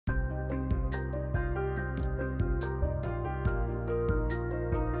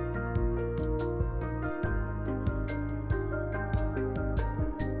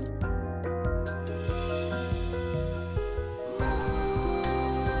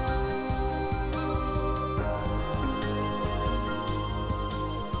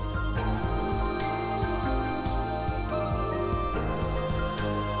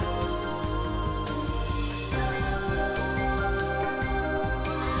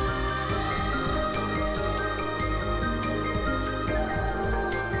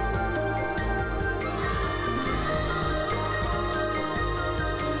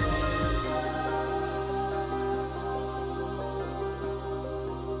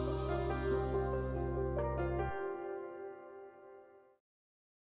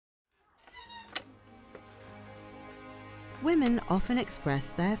Women often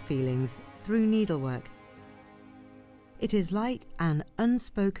express their feelings through needlework. It is like an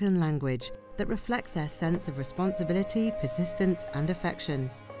unspoken language that reflects their sense of responsibility, persistence, and affection.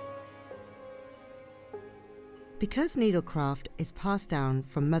 Because needlecraft is passed down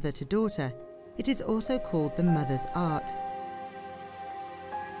from mother to daughter, it is also called the mother's art.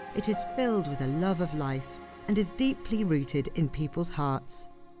 It is filled with a love of life and is deeply rooted in people's hearts.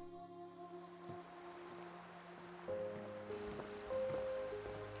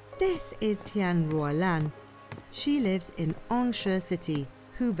 This is Tian Ruolan. She lives in Ongshe City,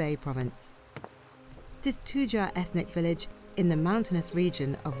 Hubei Province. This Tujia ethnic village in the mountainous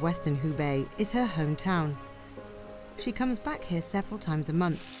region of western Hubei is her hometown. She comes back here several times a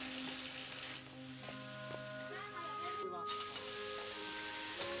month.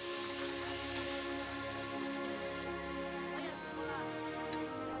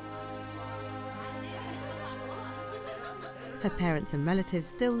 Her parents and relatives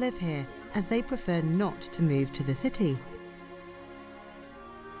still live here, as they prefer not to move to the city.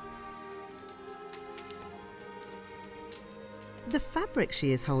 The fabric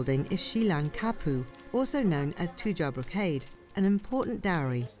she is holding is Xilan kapu, also known as Tujia brocade, an important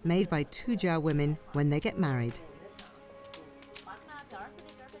dowry made by Tujia women when they get married.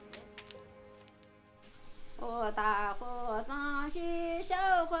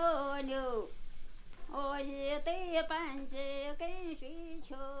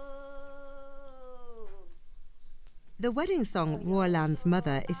 The wedding song Ruolan's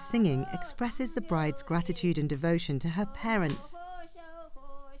mother is singing expresses the bride's gratitude and devotion to her parents.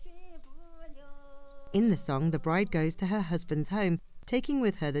 In the song, the bride goes to her husband's home, taking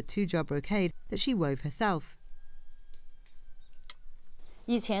with her the Tujia brocade that she wove herself.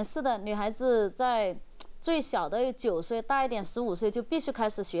 以前是的，女孩子在最小的9岁，大一点15岁就必须开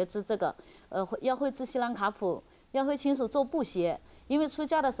始学织这个，要会织西兰卡普，要会亲手做布鞋。因为出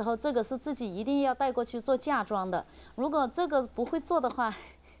嫁的时候，这个是自己一定要带过去做嫁妆的。如果这个不会做的话，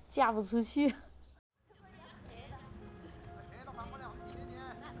嫁不出去。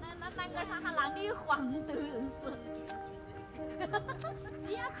那个上还拿你黄豆是，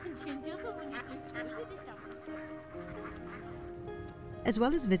嫁成全就是我们最可爱的小孩。As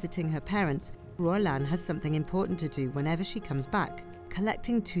well as visiting her parents, Ruolan has something important to do whenever she comes back,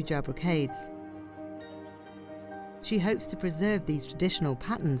 collecting Tujia brocades. She hopes to preserve these traditional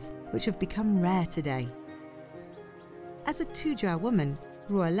patterns, which have become rare today. As a Tujia woman,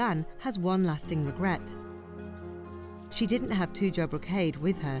 Ruolan has one lasting regret. She didn't have Tujia brocade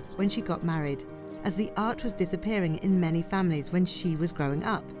with her when she got married, as the art was disappearing in many families when she was growing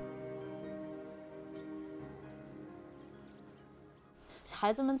up.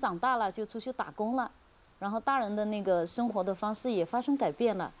 孩子们长大了就出去打工了，然后大人的那个生活的方式也发生改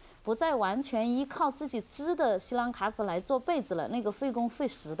变了。 不再完全依靠自己织的西兰卡普来做被子了，那个费工费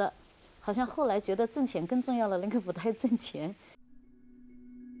时的，好像后来觉得挣钱更重要了，那个不太挣钱。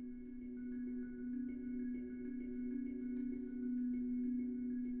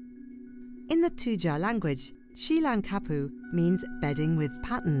In the Tujia language, Xilan kapu means bedding with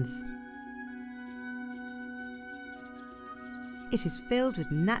patterns. It is filled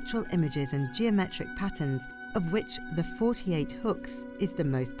with natural images and geometric patterns, of which the 48 hooks is the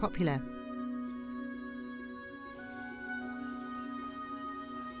most popular.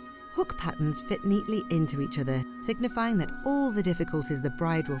 Hook patterns fit neatly into each other, signifying that all the difficulties the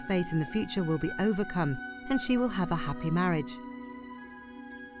bride will face in the future will be overcome and she will have a happy marriage.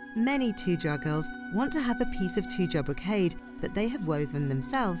 Many Tujia girls want to have a piece of Tujia brocade that they have woven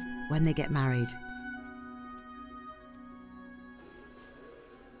themselves when they get married.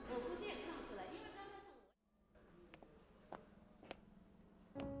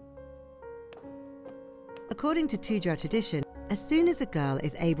 According to Tujia tradition, as soon as a girl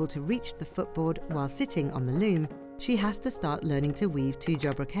is able to reach the footboard while sitting on the loom, she has to start learning to weave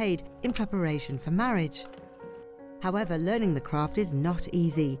Tujia brocade in preparation for marriage. However, learning the craft is not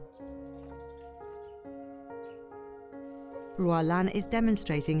easy. Ruolan is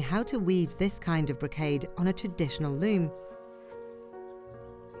demonstrating how to weave this kind of brocade on a traditional loom.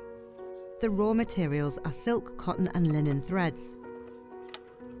 The raw materials are silk, cotton and linen threads.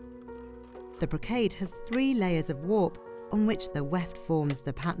 The brocade has 3 layers of warp on which the weft forms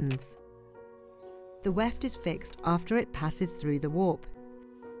the patterns. The weft is fixed after it passes through the warp.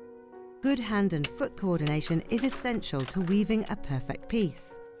 Good hand and foot coordination is essential to weaving a perfect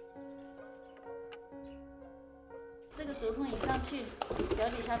piece. 这个轴筒一上去，脚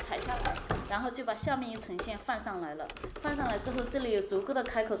底下踩下来，然后就把下面一层线放上来了。放上来之后，这里有足够的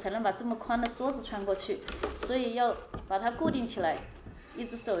开口，才能把这么宽的梭子穿过去。所以要把它固定起来，一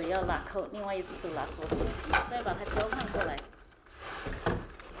只手要拿扣，另外一只手拿梭子，再把它交换过来。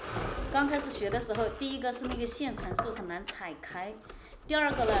刚开始学的时候，第一个是那个线程数很难踩开，第二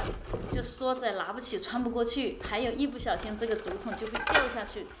个呢，就梭子拿不起，穿不过去，还有一不小心这个竹筒就会掉下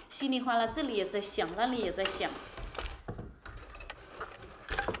去，稀里哗啦，这里也在响，那里也在响。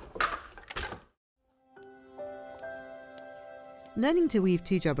Learning to weave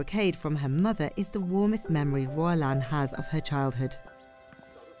two-jaw brocade from her mother is the warmest memory Roland has of her childhood.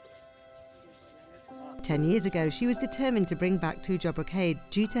 10 years ago, she was determined to bring back two-jaw brocade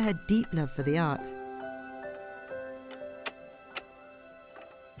due to her deep love for the art.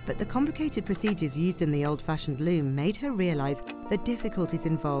 But the complicated procedures used in the old-fashioned loom made her realise the difficulties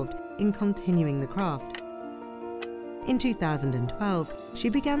involved in continuing the craft. In 2012, she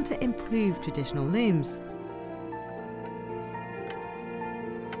began to improve traditional looms.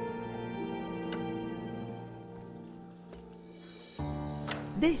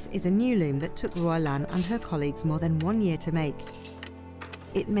 This is a new loom that took Roland and her colleagues more than 1 year to make.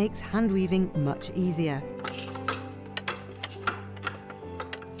 It makes hand weaving much easier.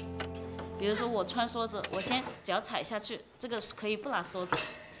 比如说我穿梭子，我先脚踩下去，这个可以不拿梭子，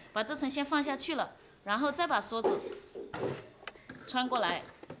把这层先放下去了，然后再把梭子穿过来，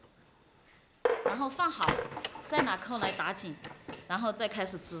然后放好，再拿扣来打紧，然后再开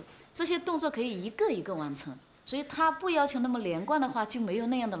始织。这些动作可以一个一个完成。 所以它不要求那么连贯的话，就没有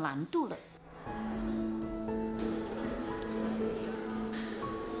那样的难度了。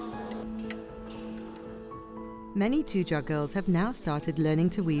Many two-jaw girls have now started learning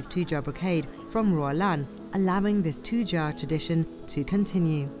to weave two-jaw brocade from Roland, allowing this two-jaw tradition to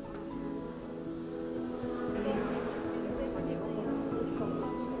continue.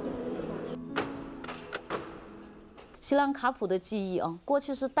 西兰卡普的技艺啊，过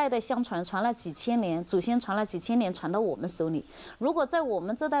去是代代相传，传了几千年，祖先传了几千年，传到我们手里。如果在我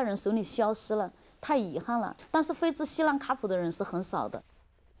们这代人手里消失了，太遗憾了。但是会织西兰卡普的人是很少的，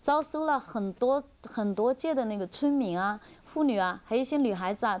招收了很多届的那个村民啊、妇女啊，还有一些女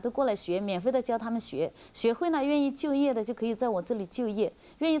孩子啊，都过来学，免费的教他们学。学会了，愿意就业的就可以在我这里就业，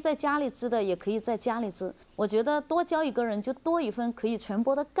愿意在家里织的也可以在家里织。我觉得多教一个人，就多一份可以传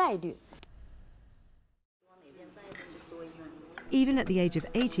播的概率。 Even at the age of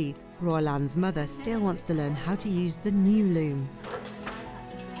 80, Roland's mother still wants to learn how to use the new loom.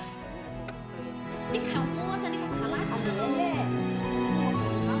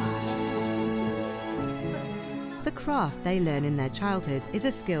 The craft they learn in their childhood is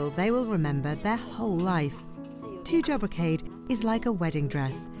a skill they will remember their whole life. Two-jaw brocade is like a wedding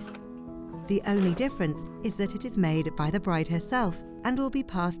dress. The only difference is that it is made by the bride herself and will be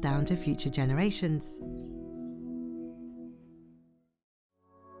passed down to future generations.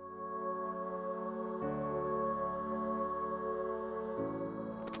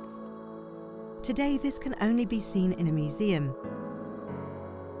 Today, this can only be seen in a museum.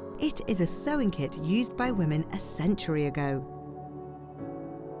 It is a sewing kit used by women a century ago.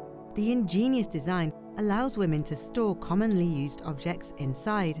 The ingenious design allows women to store commonly used objects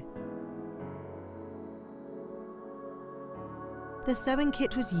inside. The sewing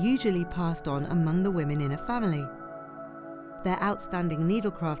kit was usually passed on among the women in a family. Their outstanding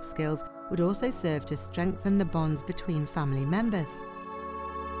needlecraft skills would also serve to strengthen the bonds between family members.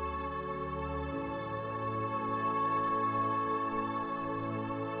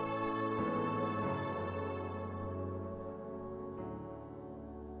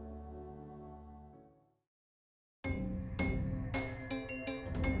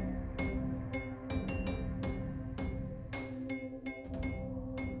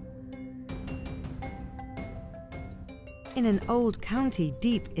 In an old county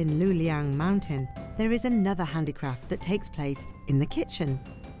deep in Luliang Mountain, there is another handicraft that takes place in the kitchen.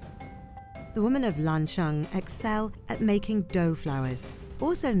 The women of Lansheng excel at making dough flowers,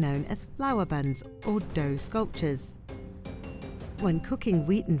 also known as flour buns or dough sculptures. When cooking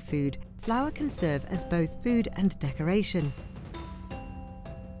wheaten food, flour can serve as both food and decoration.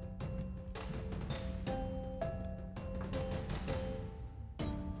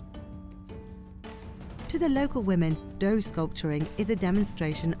 To the local women, dough sculpturing is a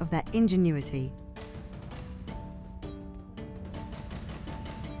demonstration of their ingenuity.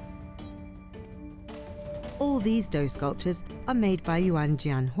 All these dough sculptures are made by Yuan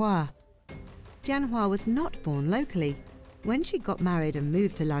Jianhua. Jianhua was not born locally. When she got married and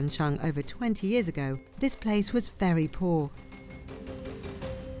moved to Lansheng over 20 years ago, this place was very poor.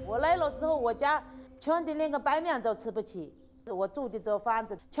 我来的时候，我家穷的连个白面都吃不起，我住的这房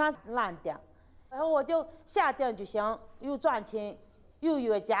子全是烂的。 然后我就下定决心，又赚钱，又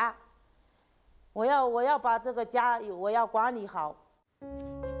有家。我要把这个家我要管理好。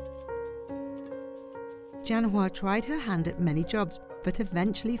Jianhua tried her hand at many jobs, but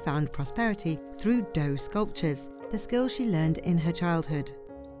eventually found prosperity through dough sculptures, the skill she learned in her childhood.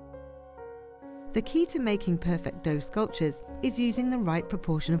 The key to making perfect dough sculptures is using the right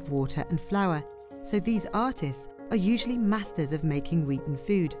proportion of water and flour, so these artists are usually masters of making wheaten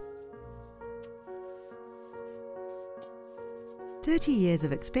food. 30 years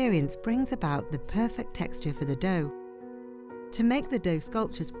of experience brings about the perfect texture for the dough. To make the dough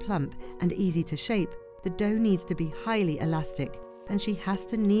sculptures plump and easy to shape, the dough needs to be highly elastic, and she has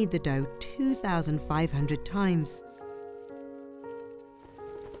to knead the dough 2,500 times.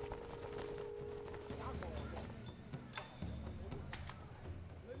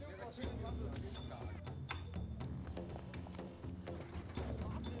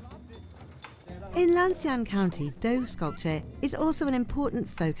 In Sandu County, dough sculpture is also an important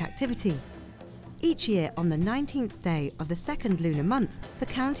folk activity. Each year, on the 19th day of the second lunar month, the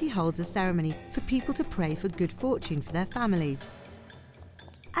county holds a ceremony for people to pray for good fortune for their families.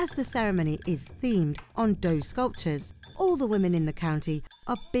 As the ceremony is themed on dough sculptures, all the women in the county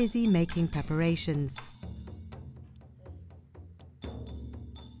are busy making preparations.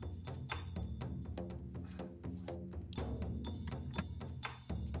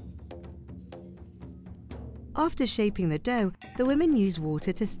 After shaping the dough, the women use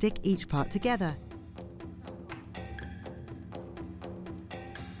water to stick each part together.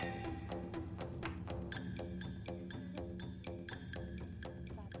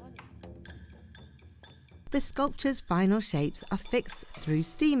 The sculpture's final shapes are fixed through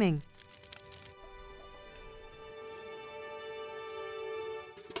steaming.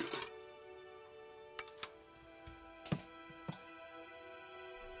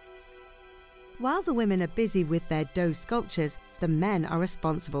 While the women are busy with their dough sculptures, the men are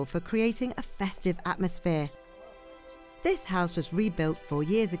responsible for creating a festive atmosphere. This house was rebuilt 4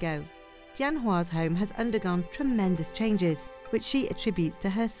 years ago. Jianhua's home has undergone tremendous changes, which she attributes to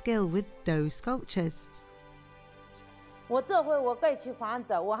her skill with dough sculptures. 我这回我盖起房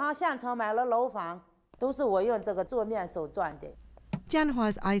子，我还现场买了楼房，都是我用这个做面手赚的。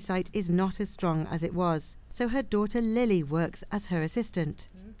 Jianhua's eyesight is not as strong as it was, so her daughter Lily works as her assistant.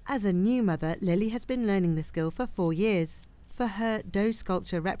 As a new mother, Lily has been learning the skill for 4 years. For her, dough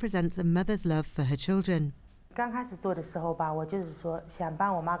sculpture represents a mother's love for her children. 刚开始做的时候吧，我就是说想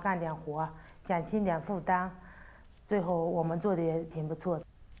帮我妈干点活，减轻点负担。最后我们做的也挺不错的。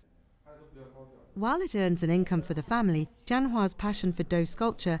 While it earns an income for the family, Jianhua's passion for dough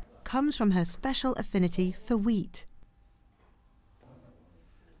sculpture comes from her special affinity for wheat.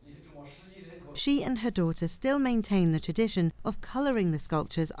 She and her daughter still maintain the tradition of colouring the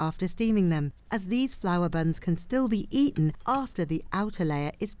sculptures after steaming them, as these flour buns can still be eaten after the outer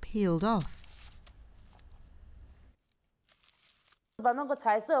layer is peeled off. 把那个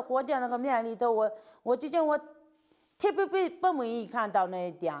彩色和在那个面里头，我就觉得我特别不满意看到那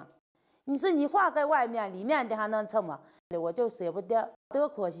一点。你说你画在外面，里面的还能成吗？我就舍不得，多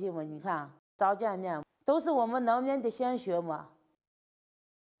可惜嘛！你看早见面都是我们农民的鲜血嘛。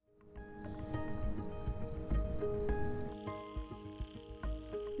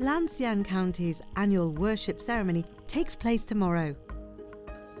 Sandu County's annual worship ceremony takes place tomorrow.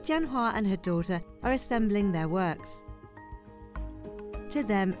 Jianhua and her daughter are assembling their works. To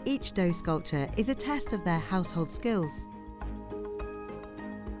them, each dough sculpture is a test of their household skills.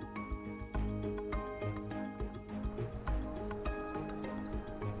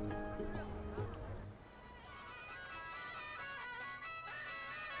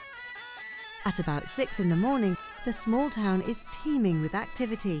 At about 6 in the morning, the small town is teeming with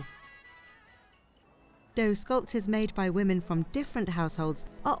activity. Dough sculptures made by women from different households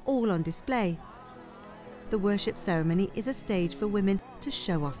are all on display. The worship ceremony is a stage for women to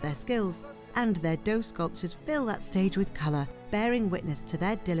show off their skills, and their dough sculptures fill that stage with colour, bearing witness to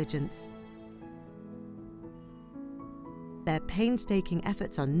their diligence. Their painstaking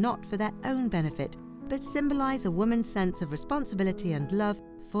efforts are not for their own benefit, but symbolise a woman's sense of responsibility and love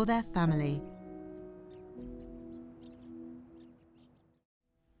for their family.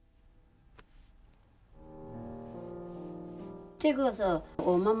 这个是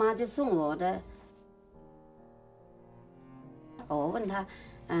我妈妈就送我的。我问她，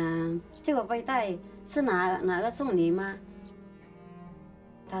这个背带是哪个送你吗？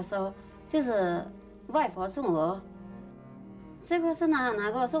她说这是外婆送我。这个是哪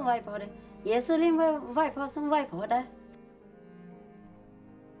个送外婆的？也是另外外婆送外婆的。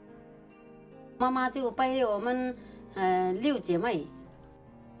妈妈就背我们6姐妹。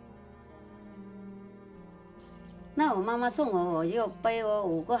 那我妈妈送我，我就背我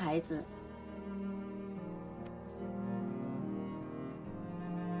5个孩子。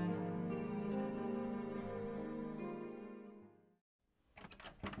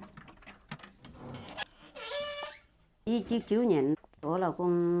1999年，我老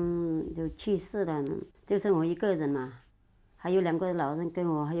公就去世了，就剩我一个人嘛，还有2个老人跟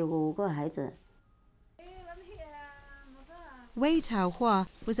我，还有5个孩子。Wei Taohua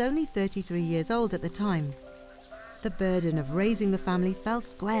was only 33 years old at the time. The burden of raising the family fell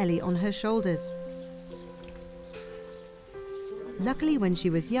squarely on her shoulders. Luckily, when she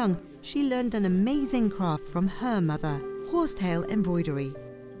was young, she learned an amazing craft from her mother, horsetail embroidery.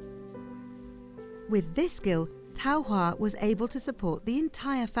 With this skill, Taohua was able to support the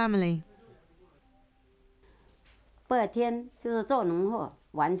entire family. 白天就是做农活，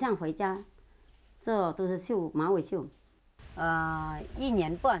晚上回家，这都是绣马尾绣。1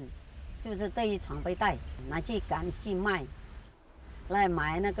年半，就是这一床背带拿去赶去卖，来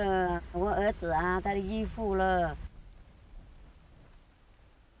买那个我儿子啊他的衣服了。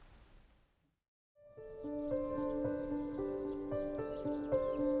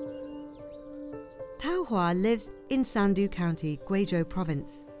Taohua lives in Sandu County, Guizhou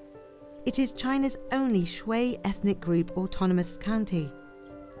Province. It is China's only Shui ethnic group autonomous county.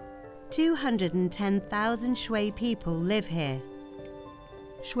 210,000 Shui people live here.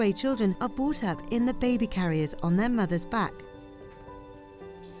 Shui children are brought up in the baby carriers on their mother's back.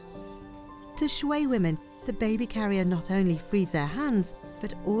 To Shui women, the baby carrier not only frees their hands,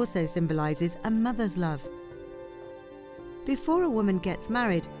 but also symbolises a mother's love. Before a woman gets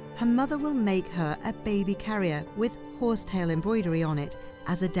married, her mother will make her a baby carrier with horsetail embroidery on it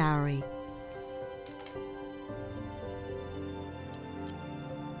as a dowry.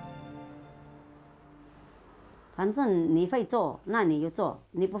 反正你会做，那你就做；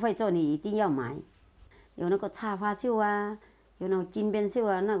你不会做，你一定要买。有那个插花绣啊，有那个金边绣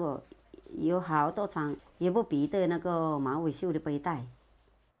啊，那个有好多床，也不比的那个马尾绣的背带。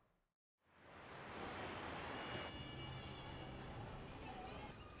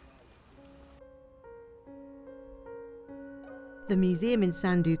The museum in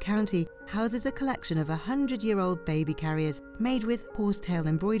Sandu County houses a collection of 100-year-old baby carriers made with horsetail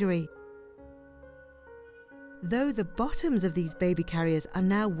embroidery. Though the bottoms of these baby carriers are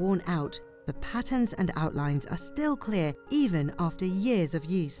now worn out, the patterns and outlines are still clear even after years of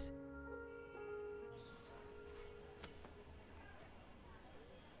use.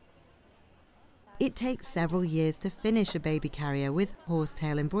 It takes several years to finish a baby carrier with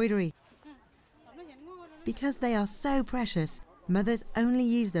horsetail embroidery. Because they are so precious, mothers only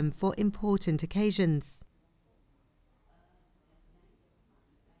use them for important occasions.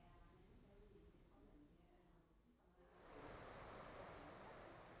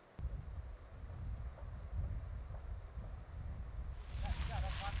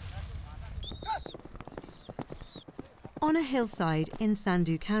 On a hillside in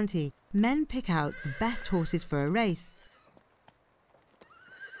Sandu County, men pick out the best horses for a race.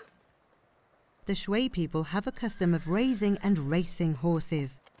 The Shui people have a custom of raising and racing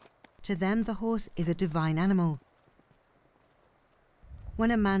horses. To them, the horse is a divine animal. When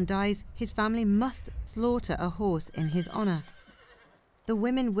a man dies, his family must slaughter a horse in his honor. The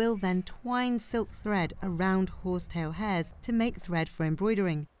women will then twine silk thread around horsetail hairs to make thread for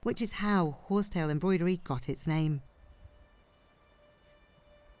embroidering, which is how horsetail embroidery got its name.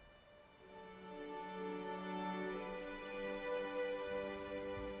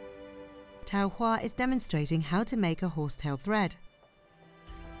 Taohua is demonstrating how to make a horsetail thread.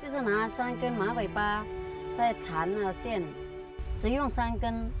 就是拿3根马尾巴，再缠了线，只用3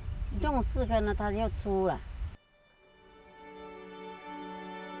根，用4根呢，它就粗了。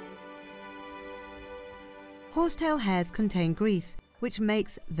Horsetail hairs contain grease, which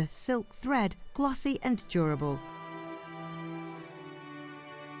makes the silk thread glossy and durable.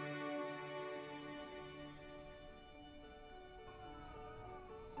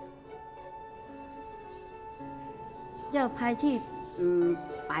要派去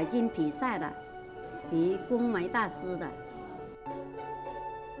白金比赛的，比工美大师的。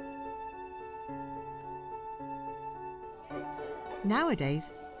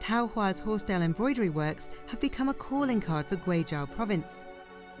Nowadays, Taohua's horsetail embroidery works have become a calling card for Guizhou Province.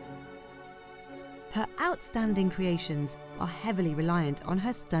 Her outstanding creations are heavily reliant on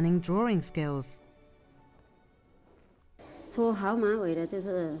her stunning drawing skills. 出好马尾的就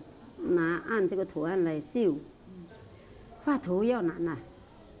是按这个图案来绣。画图要难呐，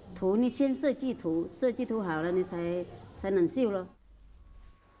图你先设计图，设计图好了你才能绣咯。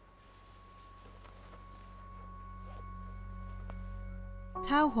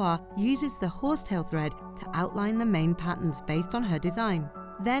Taohua uses the horsetail thread to outline the main patterns based on her design,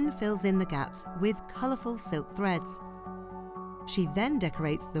 then fills in the gaps with colourful silk threads. She then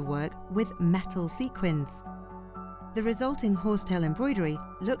decorates the work with metal sequins. The resulting horsetail embroidery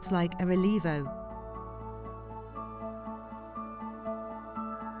looks like a relievo.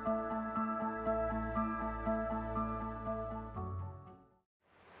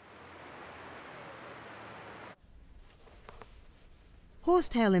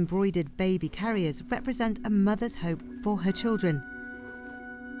 Horsetail embroidered baby carriers represent a mother's hope for her children.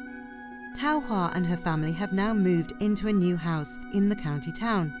 Taohua and her family have now moved into a new house in the county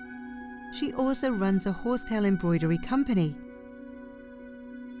town. She also runs a horsetail embroidery company.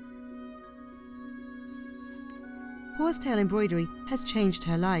 Horsetail embroidery has changed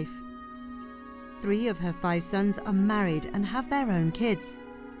her life. 3 of her 5 sons are married and have their own kids.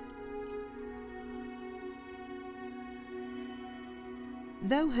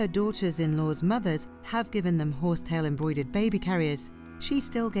 Though her daughters-in-law's mothers have given them horsetail embroidered baby carriers, she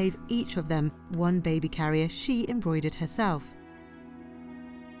still gave each of them one baby carrier she embroidered herself.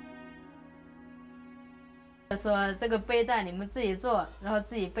 说这个背带你们自己做，然后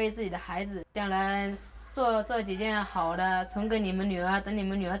自己背自己的孩子，将来做几件好的，传给你们女儿，等你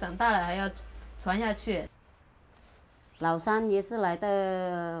们女儿长大了还要传下去。老三也是来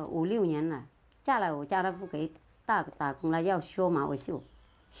的5、6年了，嫁来我家他不给打工了，要修马尾绣。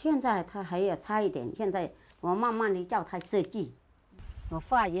现在他还要差一点，现在我慢慢的叫他设计。我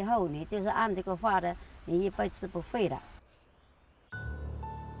画以后，你就是按这个画的，你一辈子不废的。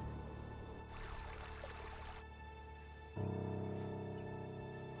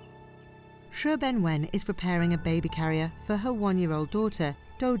Shui Benwen is preparing a baby carrier for her 1-year-old daughter,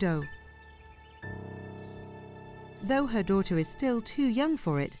 Dodo. Though her daughter is still too young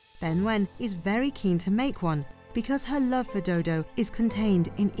for it, Benwen is very keen to make one because her love for Dodo is contained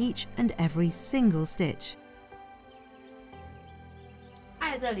in each and every single stitch.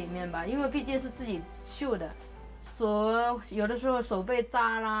 爱在里面吧，因为毕竟是自己绣的，有的时候手被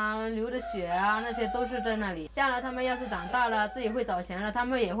扎啦，流的血啊，那些都是在那里。将来他们要是长大了，自己会找钱了，他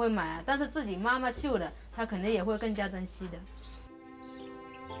们也会买。但是自己妈妈绣的，他肯定也会更加珍惜的。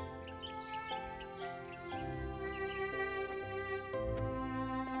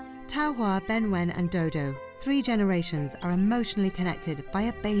Taohua, Benwen and Dodo, 3 generations, are emotionally connected by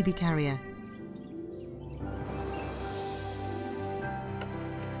a baby carrier.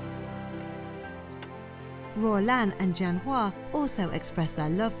 Ruolan and Jianhua also express their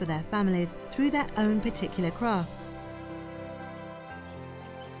love for their families through their own particular crafts.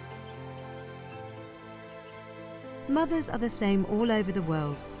 Mothers are the same all over the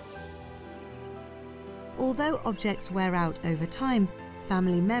world. Although objects wear out over time,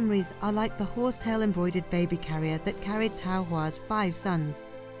 family memories are like the horsetail embroidered baby carrier that carried Taohua's 5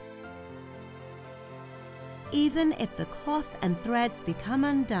 sons. Even if the cloth and threads become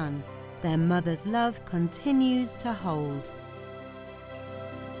undone, their mother's love continues to hold.